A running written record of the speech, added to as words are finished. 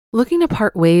Looking to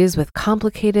part ways with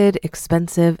complicated,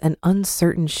 expensive, and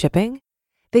uncertain shipping?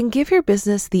 Then give your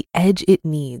business the edge it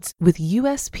needs with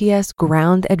USPS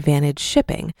Ground Advantage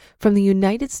shipping from the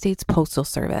United States Postal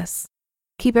Service.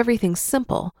 Keep everything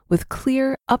simple with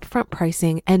clear, upfront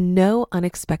pricing and no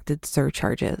unexpected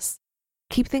surcharges.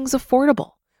 Keep things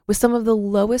affordable with some of the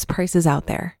lowest prices out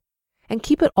there. And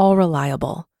keep it all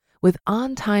reliable with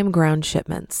on-time ground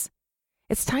shipments.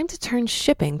 It's time to turn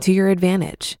shipping to your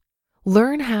advantage.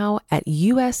 Learn how at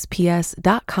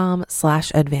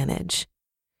USPS.com/advantage.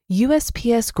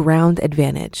 USPS Ground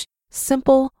Advantage.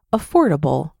 Simple,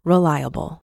 affordable,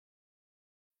 reliable.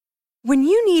 When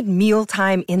you need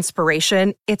mealtime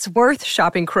inspiration, it's worth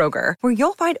shopping Kroger, where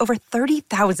you'll find over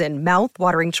 30,000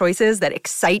 mouth-watering choices that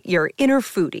excite your inner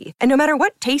foodie. And no matter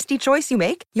what tasty choice you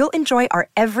make, you'll enjoy our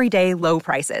everyday low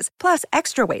prices, plus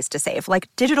extra ways to save, like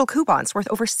digital coupons worth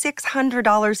over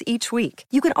 $600 each week.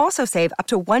 You can also save up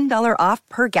to $1 off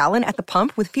per gallon at the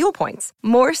pump with fuel points.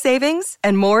 More savings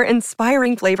and more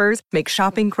inspiring flavors make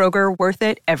shopping Kroger worth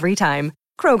it every time.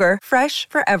 Kroger, fresh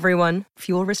for everyone.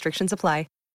 Fuel restrictions apply.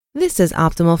 This is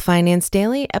Optimal Finance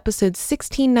Daily, episode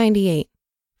 1698,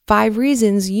 5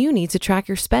 Reasons You Need to Track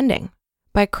Your Spending,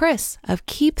 by Chris of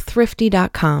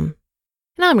KeepThrifty.com.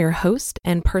 And I'm your host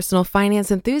and personal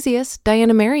finance enthusiast,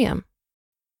 Diana Merriam.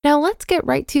 Now let's get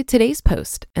right to today's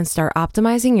post and start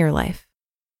optimizing your life.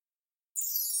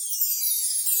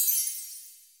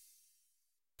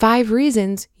 5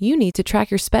 Reasons You Need to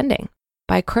Track Your Spending,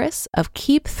 by Chris of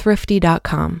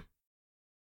KeepThrifty.com.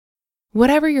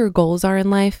 Whatever your goals are in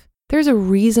life, there's a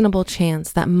reasonable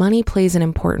chance that money plays an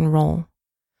important role.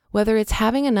 Whether it's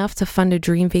having enough to fund a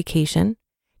dream vacation,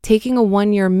 taking a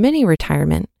 1-year mini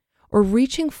retirement, or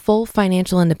reaching full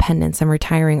financial independence and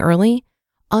retiring early,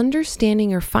 understanding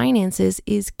your finances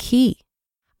is key.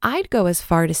 I'd go as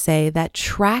far to say that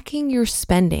tracking your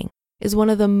spending is one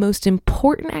of the most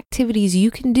important activities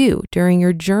you can do during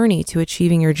your journey to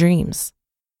achieving your dreams.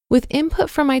 With input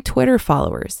from my Twitter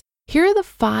followers, here are the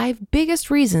 5 biggest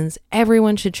reasons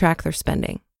everyone should track their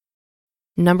spending.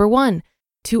 Number 1,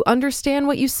 to understand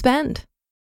what you spend.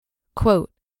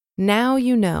 Quote, "Now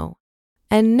you know,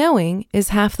 and knowing is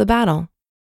half the battle."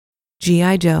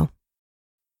 G.I. Joe.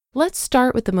 Let's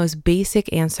start with the most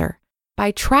basic answer.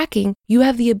 By tracking, you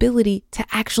have the ability to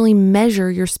actually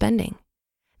measure your spending.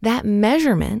 That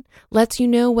measurement lets you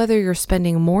know whether you're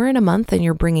spending more in a month than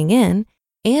you're bringing in,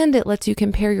 and it lets you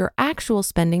compare your actual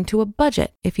spending to a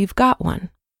budget if you've got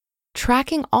one.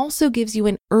 Tracking also gives you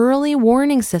an early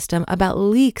warning system about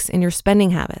leaks in your spending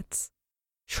habits.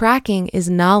 Tracking is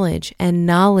knowledge, and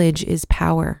knowledge is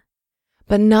power.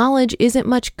 But knowledge isn't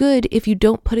much good if you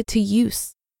don't put it to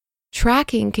use.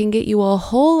 Tracking can get you a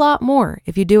whole lot more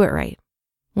if you do it right.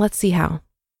 Let's see how.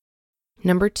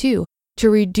 Number 2, to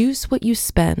reduce what you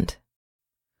spend.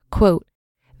 Quote,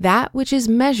 "That which is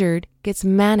measured gets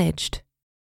managed."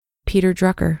 Peter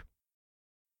Drucker.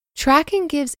 Tracking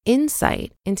gives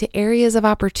insight into areas of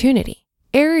opportunity,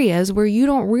 areas where you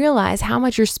don't realize how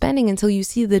much you're spending until you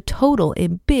see the total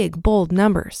in big, bold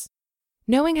numbers.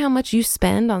 Knowing how much you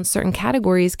spend on certain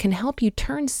categories can help you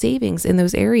turn savings in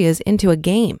those areas into a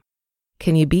game.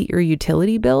 Can you beat your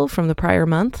utility bill from the prior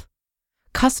month?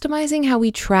 Customizing how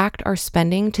we tracked our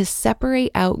spending to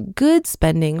separate out good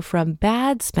spending from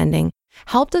bad spending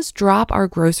helped us drop our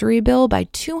grocery bill by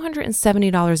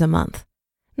 $270 a month.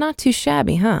 Not too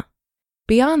shabby, huh?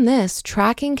 Beyond this,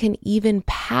 tracking can even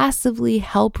passively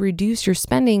help reduce your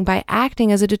spending by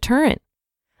acting as a deterrent.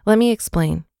 Let me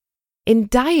explain. In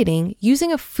dieting,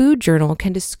 using a food journal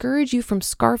can discourage you from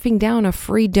scarfing down a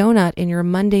free donut in your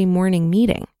Monday morning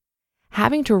meeting.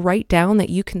 Having to write down that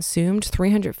you consumed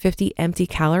 350 empty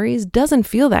calories doesn't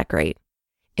feel that great.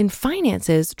 In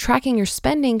finances, tracking your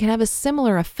spending can have a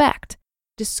similar effect,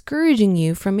 discouraging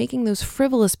you from making those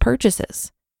frivolous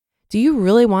purchases. Do you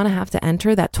really want to have to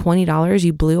enter that $20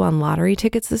 you blew on lottery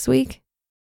tickets this week?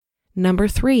 Number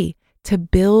 3, to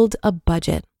build a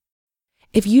budget.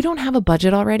 If you don't have a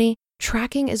budget already,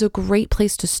 tracking is a great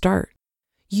place to start.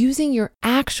 Using your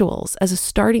actuals as a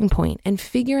starting point and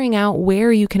figuring out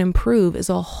where you can improve is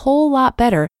a whole lot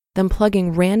better than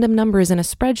plugging random numbers in a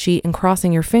spreadsheet and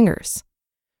crossing your fingers.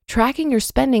 Tracking your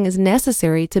spending is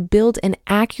necessary to build an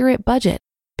accurate budget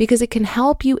because it can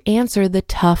help you answer the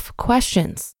tough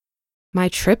questions. My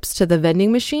trips to the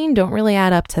vending machine don't really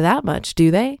add up to that much,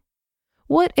 do they?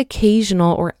 What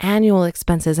occasional or annual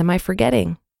expenses am I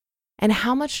forgetting? And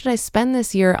how much should I spend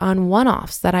this year on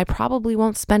one-offs that I probably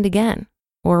won't spend again?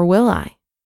 Or will I?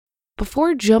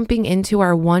 Before jumping into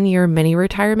our 1-year mini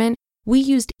retirement, we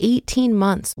used 18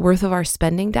 months worth of our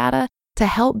spending data to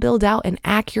help build out an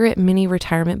accurate mini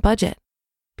retirement budget.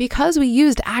 Because we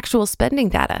used actual spending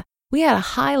data, we had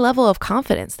a high level of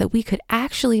confidence that we could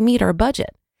actually meet our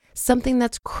budget, something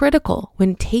that's critical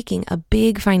when taking a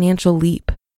big financial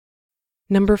leap.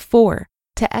 Number 4,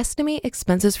 to estimate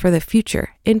expenses for the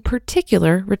future, in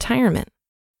particular retirement.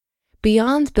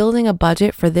 Beyond building a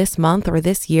budget for this month or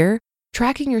this year,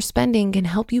 tracking your spending can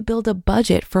help you build a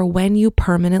budget for when you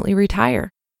permanently retire.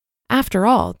 After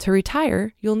all, to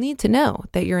retire, you'll need to know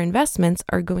that your investments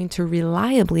are going to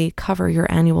reliably cover your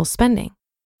annual spending.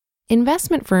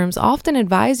 Investment firms often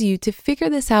advise you to figure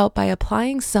this out by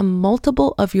applying some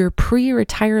multiple of your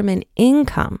pre-retirement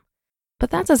income. But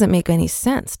that doesn't make any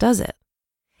sense, does it?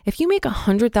 If you make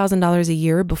 $100,000 a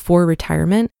year before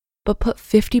retirement, but put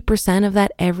 50% of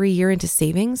that every year into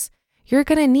savings, you're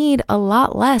going to need a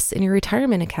lot less in your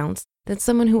retirement accounts than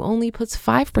someone who only puts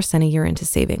 5% a year into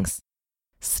savings.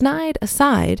 Snide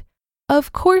aside,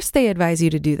 of course they advise you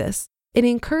to do this. It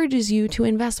encourages you to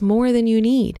invest more than you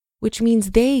need, which means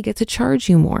they get to charge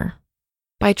you more.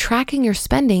 By tracking your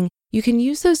spending, you can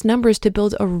use those numbers to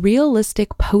build a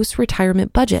realistic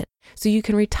post-retirement budget so you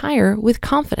can retire with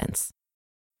confidence.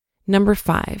 Number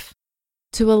 5,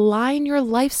 to align your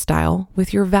lifestyle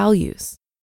with your values.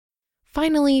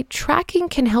 Finally, tracking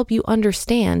can help you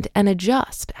understand and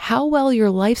adjust how well your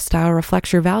lifestyle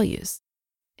reflects your values.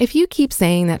 If you keep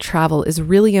saying that travel is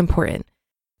really important,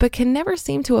 but can never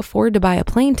seem to afford to buy a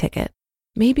plane ticket,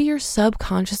 maybe you're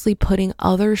subconsciously putting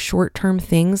other short-term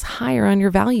things higher on your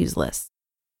values list.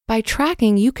 By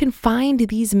tracking, you can find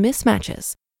these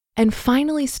mismatches and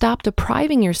finally stop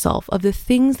depriving yourself of the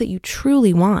things that you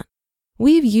truly want.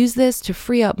 We've used this to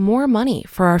free up more money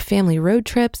for our family road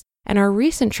trips and our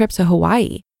recent trip to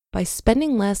Hawaii by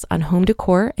spending less on home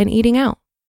decor and eating out.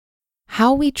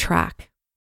 How we track.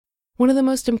 One of the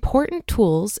most important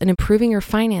tools in improving your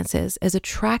finances is a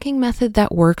tracking method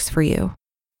that works for you.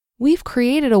 We've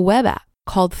created a web app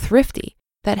called Thrifty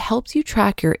that helps you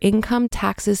track your income,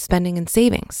 taxes, spending, and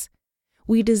savings.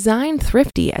 We designed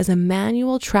Thrifty as a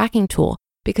manual tracking tool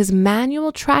because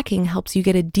manual tracking helps you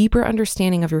get a deeper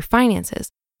understanding of your finances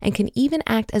and can even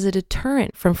act as a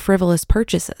deterrent from frivolous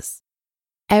purchases.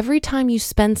 Every time you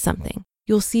spend something,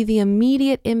 you'll see the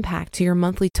immediate impact to your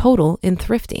monthly total in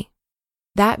Thrifty.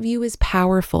 That view is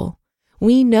powerful.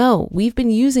 We know we've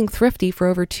been using Thrifty for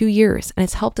over 2 years, and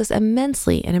it's helped us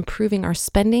immensely in improving our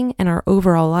spending and our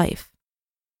overall life.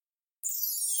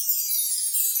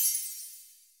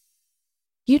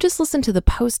 You just listened to the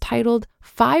post titled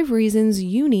 5 Reasons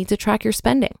You Need to Track Your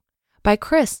Spending by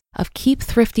Chris of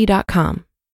KeepThrifty.com.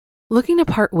 Looking to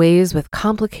part ways with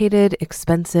complicated,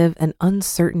 expensive, and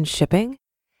uncertain shipping?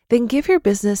 Then give your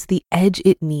business the edge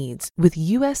it needs with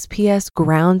USPS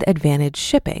Ground Advantage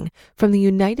shipping from the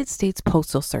United States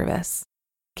Postal Service.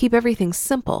 Keep everything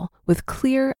simple with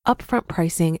clear, upfront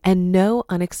pricing and no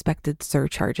unexpected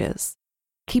surcharges.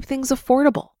 Keep things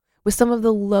affordable with some of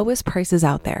the lowest prices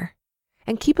out there.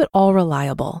 And keep it all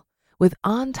reliable with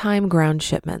on-time ground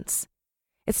shipments.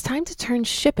 It's time to turn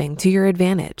shipping to your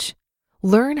advantage.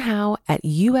 Learn how at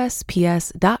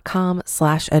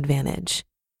USPS.com/advantage.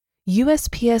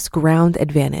 USPS Ground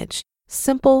Advantage.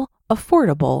 Simple,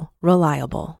 affordable,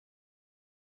 reliable.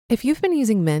 If you've been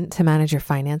using Mint to manage your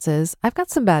finances, I've got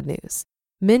some bad news.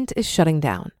 Mint is shutting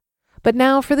down. But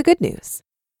now for the good news.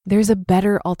 There's a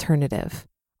better alternative.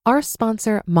 Our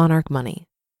sponsor, Monarch Money.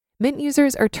 Mint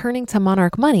users are turning to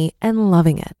Monarch Money and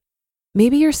loving it.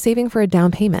 Maybe you're saving for a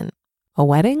down payment, a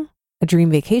wedding, a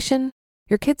dream vacation,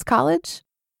 your kid's college.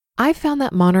 I found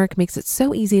that Monarch makes it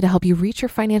so easy to help you reach your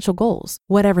financial goals,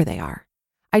 whatever they are.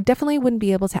 I definitely wouldn't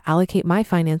be able to allocate my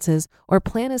finances or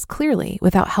plan as clearly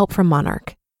without help from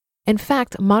Monarch. In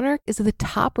fact, Monarch is the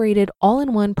top-rated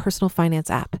all-in-one personal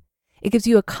finance app. It gives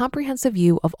you a comprehensive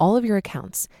view of all of your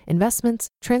accounts,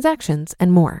 investments, transactions,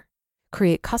 and more.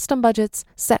 Create custom budgets,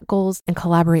 set goals, and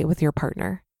collaborate with your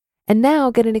partner. And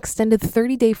now get an extended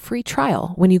 30-day free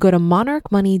trial when you go to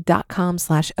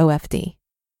monarchmoney.com/OFD.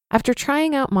 After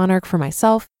trying out Monarch for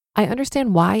myself, I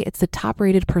understand why it's the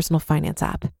top-rated personal finance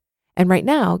app. And right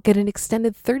now, get an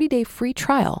extended 30-day free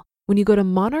trial when you go to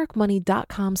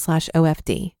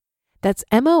monarchmoney.com/OFD. That's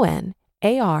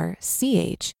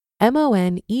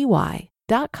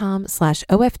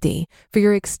monarchmoney.com/OFD for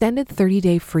your extended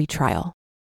 30-day free trial.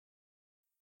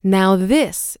 Now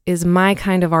this is my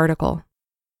kind of article.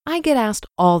 I get asked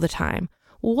all the time,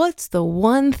 what's the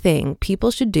one thing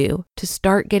people should do to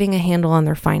start getting a handle on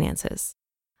their finances?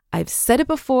 I've said it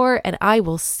before and I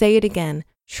will say it again.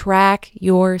 Track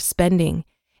your spending.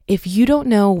 If you don't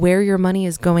know where your money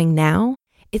is going now,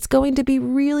 it's going to be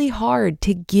really hard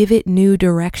to give it new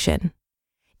direction.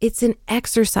 It's an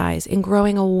exercise in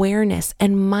growing awareness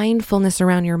and mindfulness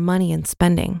around your money and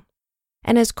spending.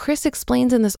 And as Chris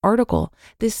explains in this article,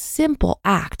 this simple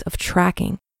act of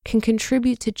tracking can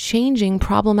contribute to changing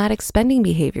problematic spending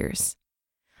behaviors.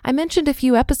 I mentioned a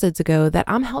few episodes ago that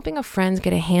I'm helping a friend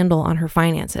get a handle on her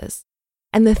finances.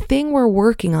 And the thing we're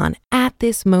working on at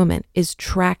this moment is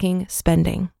tracking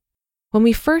spending. When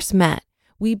we first met,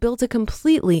 we built a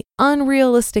completely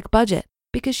unrealistic budget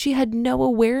because she had no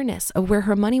awareness of where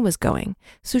her money was going,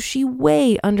 so she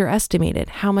way underestimated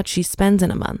how much she spends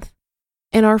in a month.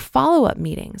 In our follow-up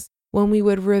meetings, when we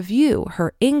would review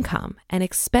her income and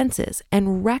expenses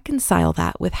and reconcile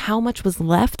that with how much was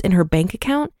left in her bank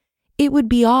account, it would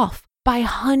be off by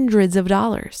hundreds of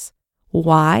dollars.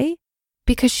 Why?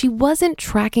 Because she wasn't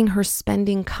tracking her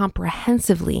spending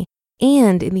comprehensively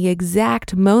and in the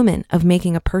exact moment of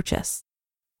making a purchase.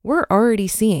 We're already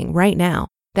seeing right now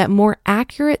that more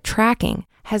accurate tracking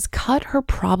has cut her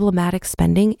problematic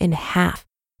spending in half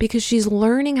because she's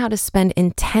learning how to spend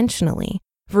intentionally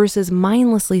versus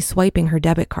mindlessly swiping her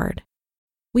debit card.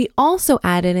 We also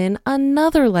added in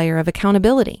another layer of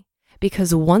accountability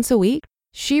because once a week,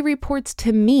 she reports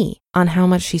to me on how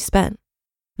much she spent.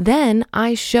 Then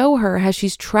I show her how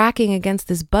she's tracking against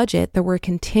this budget that we're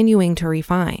continuing to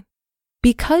refine.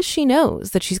 Because she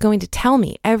knows that she's going to tell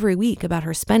me every week about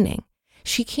her spending,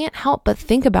 she can't help but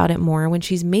think about it more when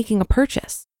she's making a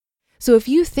purchase. So if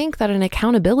you think that an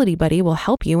accountability buddy will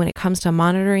help you when it comes to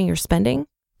monitoring your spending,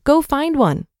 go find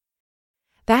one.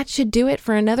 That should do it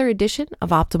for another edition of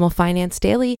Optimal Finance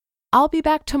Daily. I'll be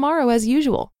back tomorrow as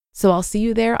usual, so I'll see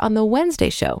you there on the Wednesday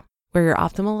show where your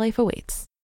optimal life awaits.